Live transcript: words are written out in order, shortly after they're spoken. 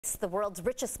The world's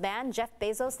richest man, Jeff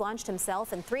Bezos, launched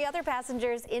himself and 3 other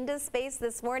passengers into space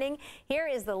this morning. Here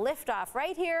is the liftoff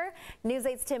right here. News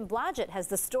 8's Tim Blodgett has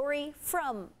the story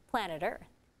from planet Earth.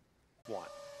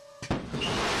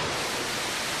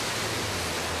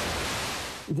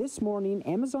 This morning,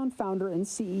 Amazon founder and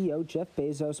CEO Jeff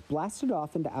Bezos blasted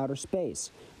off into outer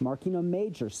space, marking a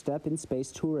major step in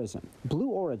space tourism. Blue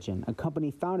Origin, a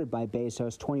company founded by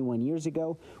Bezos 21 years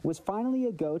ago, was finally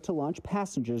a go to launch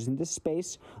passengers into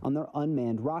space on their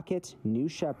unmanned rocket, New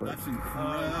Shepard. That's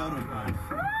incredible.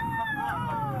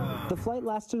 The flight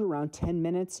lasted around 10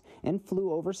 minutes and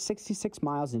flew over 66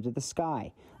 miles into the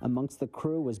sky. Amongst the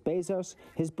crew was Bezos,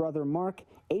 his brother Mark,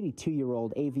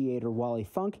 82-year-old aviator Wally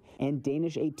Funk, and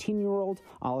Danish 18-year-old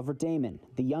Oliver Damon,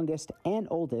 the youngest and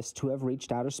oldest to have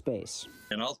reached outer space.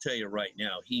 And I'll tell you right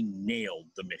now, he nailed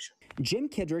the mission. Jim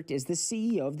Kidrick is the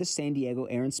CEO of the San Diego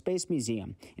Air and Space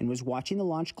Museum and was watching the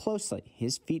launch closely,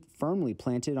 his feet firmly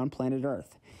planted on planet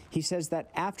Earth. He says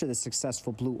that after the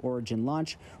successful Blue Origin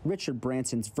launch, Richard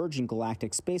Branson's Virgin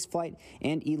Galactic spaceflight,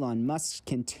 and Elon Musk's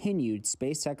continued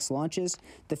SpaceX launches,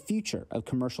 the future of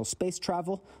commercial space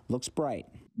travel looks bright.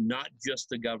 Not just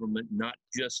the government, not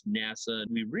just NASA.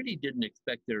 We really didn't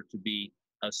expect there to be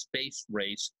a space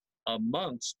race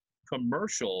amongst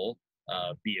commercial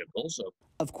vehicles.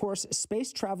 Of course,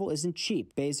 space travel isn't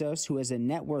cheap. Bezos, who has a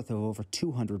net worth of over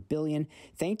 $200 billion,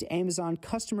 thanked Amazon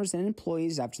customers and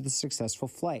employees after the successful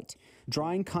flight,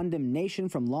 drawing condemnation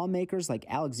from lawmakers like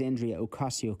Alexandria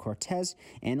Ocasio-Cortez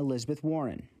and Elizabeth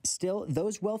Warren. Still,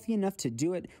 those wealthy enough to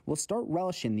do it will start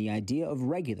relishing the idea of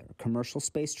regular commercial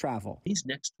space travel. These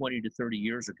next 20 to 30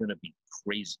 years are going to be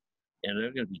crazy, and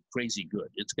they're going to be crazy good.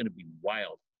 It's going to be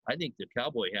wild. I think the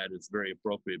cowboy hat is very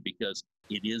appropriate because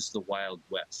it is the Wild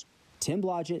West. Tim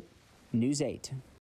Blodgett, News 8.